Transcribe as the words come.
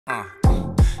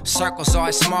Circles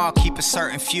always small, keep a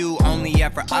certain few, only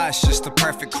ever us, just the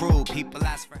perfect crew. People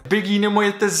ask for Biggie, не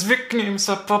можете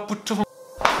звикнемся по путу.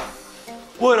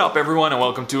 What up everyone and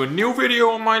welcome to a new video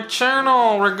on my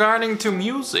channel regarding to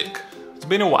music. It's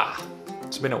been a while.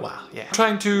 Yeah. I'm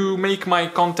trying to make my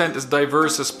content as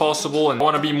diverse as possible and I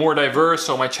want to be more diverse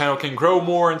so my channel can grow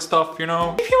more and stuff, you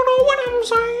know? If you know what I'm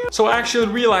saying. So I actually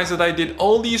realized that I did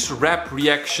all these rap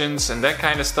reactions and that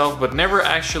kind of stuff, but never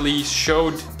actually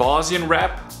showed Bosnian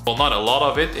rap. Well, not a lot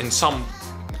of it. In some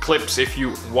clips, if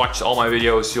you watch all my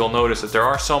videos, you'll notice that there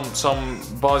are some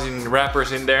Bosnian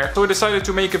rappers in there. So I decided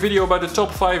to make a video about the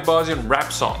top 5 Bosnian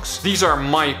rap songs. These are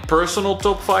my personal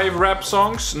top 5 rap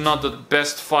songs, not the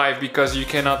best 5, because you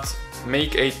cannot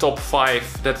make a top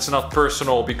 5 that's not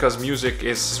personal, because music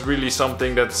is really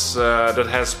something that's that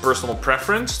has personal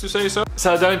preference, to say so.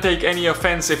 So don't take any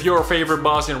offense if your favorite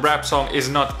Bosnian rap song is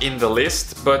not in the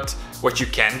list, but what you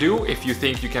can do, if you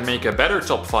think you can make a better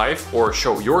top 5 or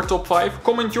show your top 5,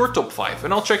 comment your top 5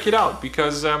 and I'll check it out,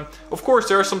 because of course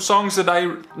there are some songs that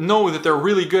I know that they're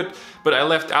really good, but I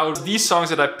left out. These songs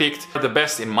that I picked are the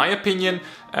best in my opinion,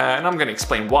 and I'm gonna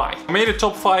explain why. I made a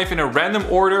top 5 in a random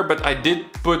order, but I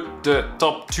did put the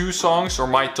top 2 songs, or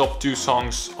my top 2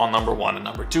 songs, on number 1 and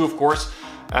number 2, of course.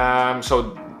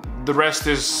 So the rest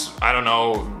is, I don't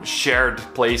know, shared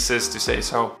places, to say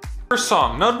so. First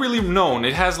song, not really known,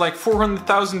 it has like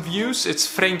 400,000 views. It's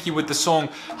Frankie with the song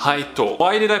Haito.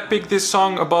 Why did I pick this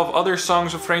song above other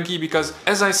songs of Frankie? Because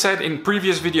as I said in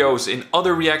previous videos, in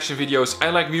other reaction videos, I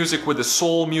like music with a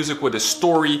soul, music with a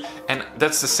story, and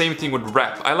that's the same thing with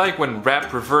rap. I like when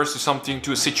rap refers to something,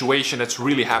 to a situation that's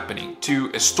really happening, to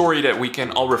a story that we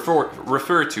can all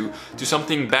refer to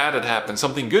something bad that happened,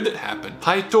 something good that happened.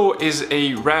 Haito is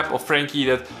a rap of Frankie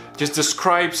that just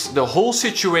describes the whole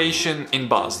situation in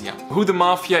Bosnia. Who the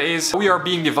mafia is, we are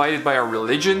being divided by our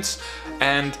religions,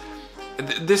 and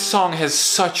this song has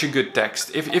such a good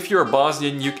text. If you're a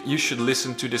Bosnian, you should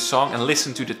listen to this song and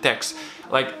listen to the text.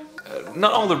 Like,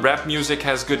 not all the rap music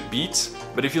has good beats,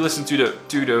 but if you listen to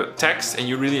the text and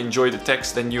you really enjoy the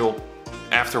text, then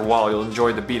after a while you'll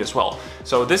enjoy the beat as well.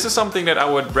 So this is something that I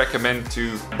would recommend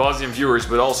to Bosnian viewers,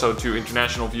 but also to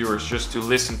international viewers, just to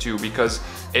listen to, because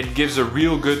it gives a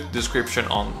real good description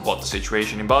on what the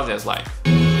situation in Bosnia is like.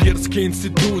 Vjerske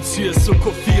institucije su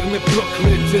ko firme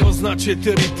proklete, označe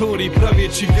teritorij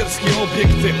praveći vjerske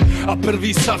objekte, a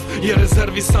prvi saf je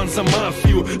rezervisan za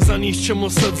mafiju. Za njih ćemo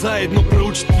sad zajedno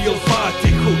proučiti El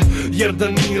Fatihu, jer da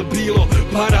nije bilo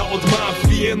para od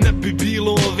mafije, ne bi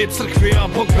bilo ove crkve, a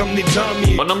bogam ni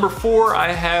džamije. On number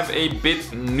 4 I have a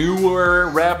bit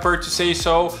newer rapper, to say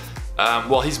so.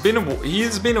 Well,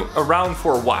 he's been around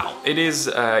for a while. It is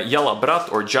Jala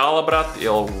Brat or Jala Brat.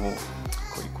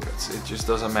 It just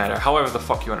doesn't matter, however the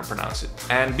fuck you want to pronounce it.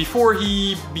 And before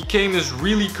he became this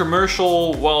really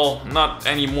commercial, well, not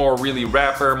anymore really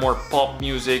rapper, more pop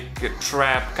music,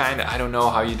 trap kinda, I don't know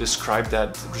how you describe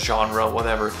that genre,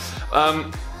 whatever.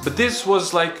 But this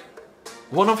was like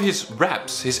one of his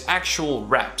raps, his actual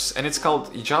raps, and it's called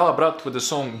Jala Brat with the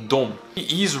song Dom.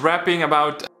 He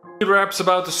raps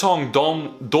about the song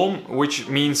Dom, which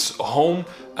means home.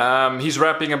 He's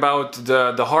rapping about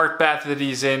the hard path that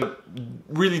he's in,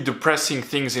 really depressing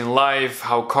things in life,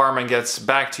 how karma gets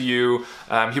back to you.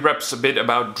 He raps a bit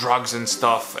about drugs and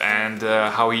stuff, and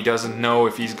how he doesn't know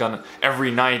if he's gonna,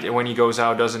 every night when he goes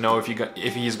out, doesn't know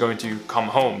if he's going to come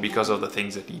home because of the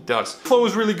things that he does. Flow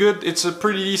is really good, it's a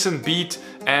pretty decent beat,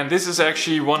 and this is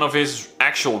actually one of his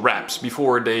actual raps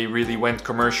before they really went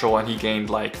commercial and he gained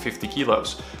like 50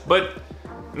 kilos. But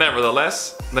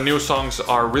nevertheless, the new songs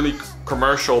are really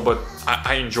commercial, but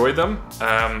I enjoy them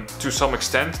to some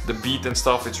extent. The beat and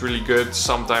stuff, it's really good.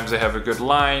 Sometimes they have a good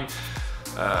line.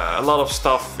 A lot of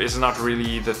stuff is not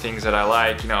really the things that I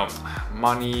like, you know,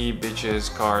 money, bitches,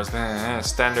 cars,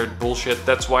 standard bullshit.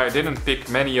 That's why I didn't pick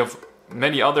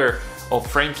many other of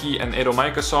Frankie and Edo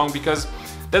Micah song, because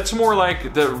that's more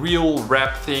like the real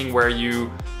rap thing where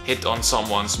you hit on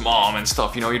someone's mom and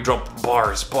stuff, you know, you drop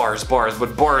bars,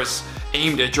 but bars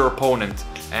aimed at your opponent.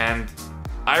 And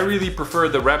I really prefer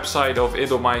the rap side of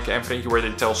Edo Micah and Frankie, where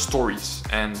they tell stories,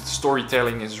 and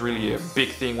storytelling is really a big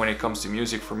thing when it comes to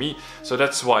music for me. So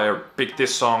that's why I picked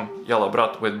this song, Jala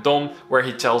Brat with Dom, where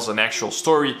he tells an actual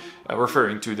story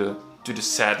referring to the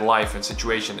sad life and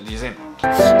situation that he's in.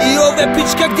 I ove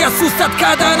pičke gdje su sad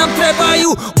kada nam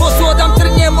trebaju, posodam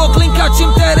trnjemo klinkačim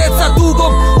teret sa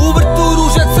dugom. U vrtu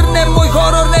ruže crne, moj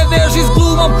horor ne veži s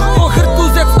glumom. Po hrtu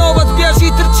zec novac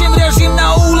bježi, trčim režim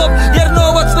na ulov, jer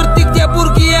novac vrti gdje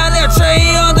burgija neče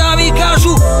i onda mi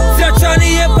kažu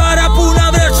srećani je para puna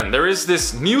vreća. There is this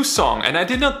this new song, and I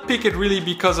did not pick it really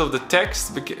because of the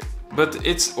text, but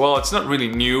it's, well, it's not really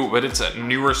new, but it's a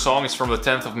newer song. It's from the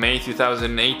 10th of May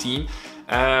 2018.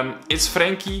 It's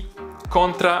Frankie,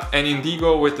 Contra and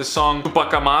Indigo with the song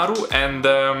Tupac Amaru, and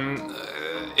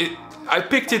I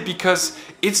picked it because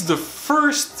it's the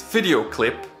first video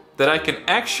clip that I can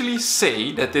actually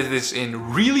say that it is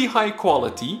in really high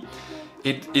quality.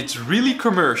 It's really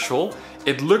commercial.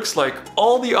 It looks like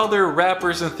all the other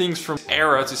rappers and things from the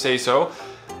era, to say so.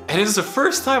 And it's the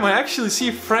first time I actually see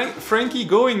Frankie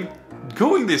going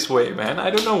this way, man.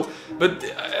 I don't know, but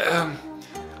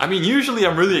I mean, usually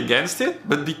I'm really against it,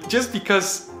 but just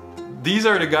because these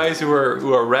are the guys who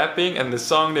are rapping, and the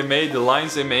song they made, the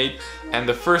lines they made, and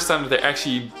the first time that they're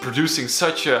actually producing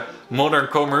such a modern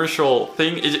commercial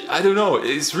thing, I don't know,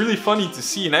 it's really funny to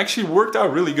see, and actually worked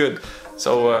out really good.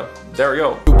 So there we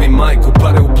go. Ljubim majku,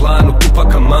 pare u planu,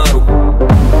 Tupac Amaru,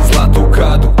 zlato u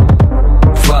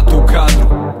kadru,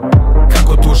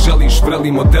 kako to želiš,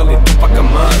 vreli modeli, Tupac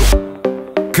Amaru.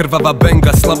 Krvava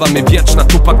benga, slava mi vječna,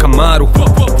 Tupac Amaru.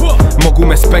 Mogu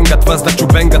me spengat, vas da ću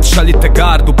bengat, šaljite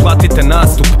gardu, platite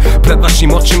nastup. Pred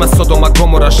vašim očima Sodoma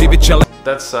Gomora živit će.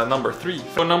 That's number 3.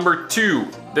 So number 2,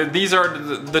 these are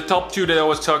the top 2 that I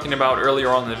was talking about earlier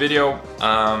on in the video.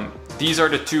 These are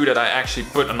the 2 that I actually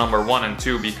put on number 1 and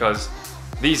 2 because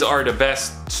these are the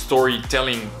best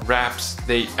storytelling raps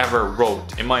they ever wrote,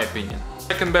 in my opinion.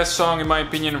 Second best song, in my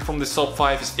opinion, from this top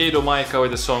 5 is Edo Maika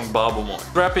with the song Babo Moy.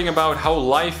 Rapping about how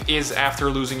life is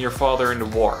after losing your father in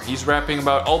the war. He's rapping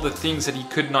about all the things that he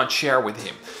could not share with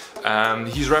him.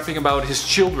 He's rapping about his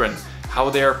children, how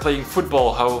they are playing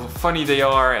football, how funny they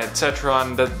are, etc.,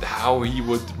 and how he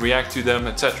would react to them,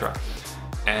 etc.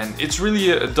 And it's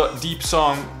really a deep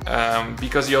song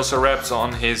because he also raps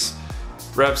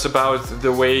about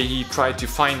the way he tried to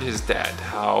find his dad,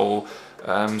 how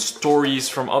stories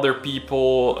from other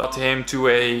people to him to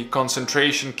a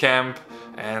concentration camp,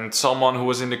 and someone who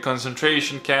was in the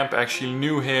concentration camp actually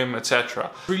knew him, etc.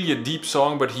 Really a deep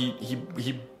song, but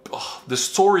the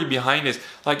story behind it,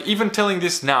 like even telling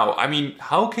this now, I mean,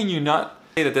 how can you not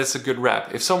say that that's a good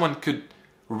rap? If someone could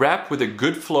rap with a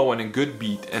good flow and a good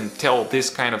beat and tell this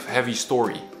kind of heavy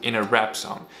story in a rap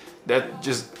song, that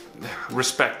just,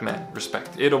 respect, man, respect.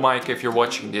 Edo Maika, if you're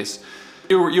watching this,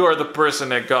 you are the person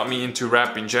that got me into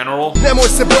rap in general. Nemoj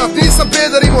se bojat, nisam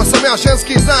peder, imao sam ja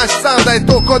ženski, znaš sam da je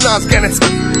to kod nas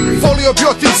genetski. Volio bi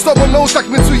otić s tobom na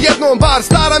utakmicu jednom bar,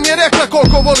 stara mi je rekla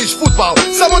koliko voliš futbal.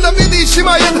 Samo da vidiš,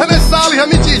 ima jedan Salih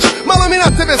Amiđić, malo mi na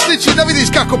tebe sliči, da vidiš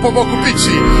kako po boku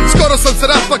pići. Skoro sam se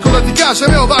rasplakao, da ti kažem,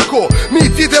 evo ovako, mi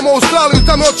ti idemo u Australiju,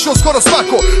 tamo je otišao skoro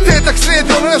svako. Tetak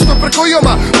sredi ono nešto preko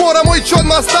Ioma, moramo ići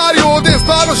odmah stari, ovdje je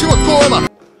stvarno život koma.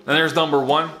 And there's number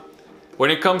 1.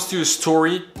 When it comes to a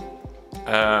story,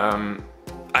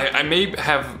 I may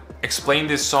have explained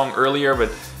this song earlier, but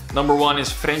number 1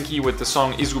 is Frankie with the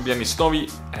song Izgubljeni snovi,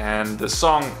 and the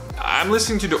song, I'm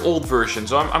listening to the old version,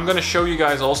 so I'm gonna show you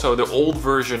guys also the old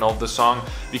version of the song,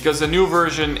 because the new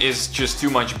version is just too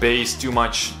much bass, too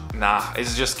much,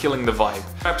 it's just killing the vibe.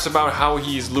 Raps about how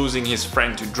he's losing his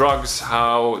friend to drugs,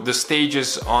 how the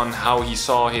stages on how he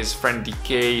saw his friend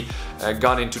decay,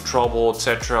 got into trouble,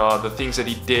 etc., the things that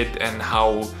he did and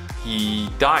how he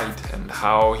died, and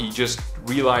how he just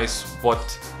realized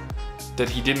that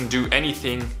he didn't do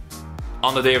anything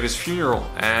on the day of his funeral,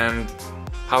 and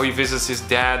how he visits his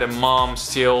dad and mom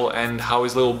still, and how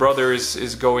his little brother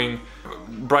is going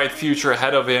bright future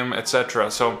ahead of him,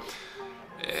 etc. So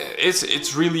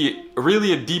it's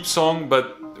really a deep song, but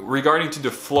regarding to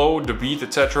the flow, the beat,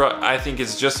 etc., I think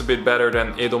it's just a bit better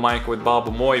than Edo Maika with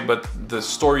Babo Moy, but the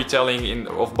storytelling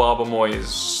of Babo Moy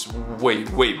is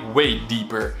way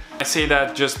deeper. I say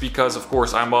that just because, of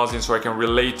course, I'm Bosnian, so I can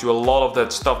relate to a lot of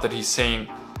that stuff that he's saying.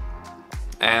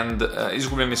 And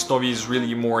Izgubljeni snovi is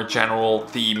really more general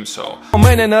theme, so.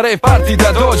 Mene na rave party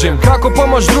da dođem, kako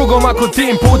pomoć drugom ako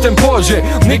tim putem pođe.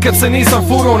 Nikad se nisam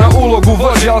furao na ulogu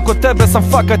vođe, al kod tebe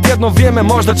sam fakat jedno vrijeme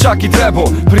možda čak i trebao.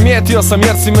 Primijetio sam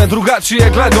jer si me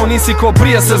drugačije gledao, nisi ko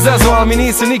prije se zezao, al mi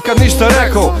nisi nikad ništa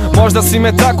rekao. Možda si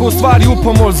me tako u stvari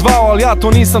upomoć zvao, al ja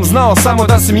to nisam znao, samo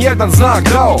da si mi jedan znak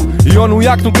dao. I onu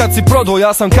jaknu kad si prodao,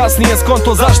 ja sam kasnije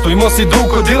skonto zašto. Imao si drug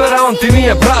kod dilera, on ti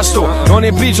nije prašto. On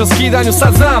je pričao skidanju,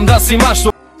 sad znam da si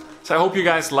mašto. So I hope you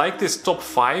guys like this top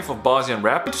 5 of Bosnian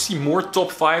rap. To see more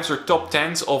top 5s or top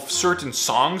 10s of certain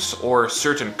songs or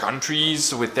certain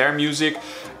countries with their music,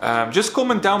 just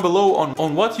comment down below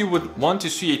on what you would want to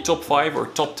see a top 5 or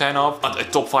top 10 of. Not a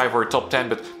top 5 or a top 10,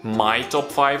 but my top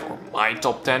 5 or my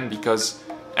top 10, because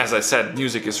as I said,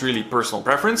 music is really personal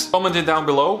preference. Comment it down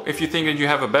below. If you think that you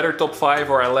have a better top 5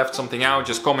 or I left something out,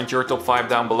 just comment your top 5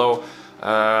 down below.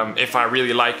 If I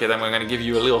really like it, I'm gonna give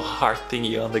you a little heart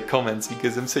thingy on the comments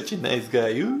because I'm such a nice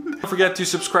guy. Ooh. Don't forget to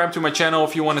subscribe to my channel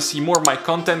if you want to see more of my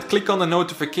content. Click on the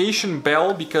notification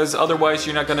bell because otherwise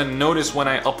you're not gonna notice when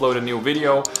I upload a new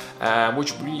video,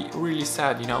 which would be really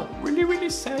sad, you know, really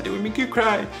sad. It would make you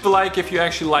cry. Like if you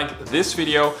actually like this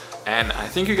video, and I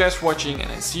thank you guys for watching,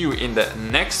 and I see you in the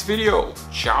next video.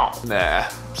 Ciao. Nah,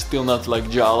 still not like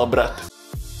Jala, brat.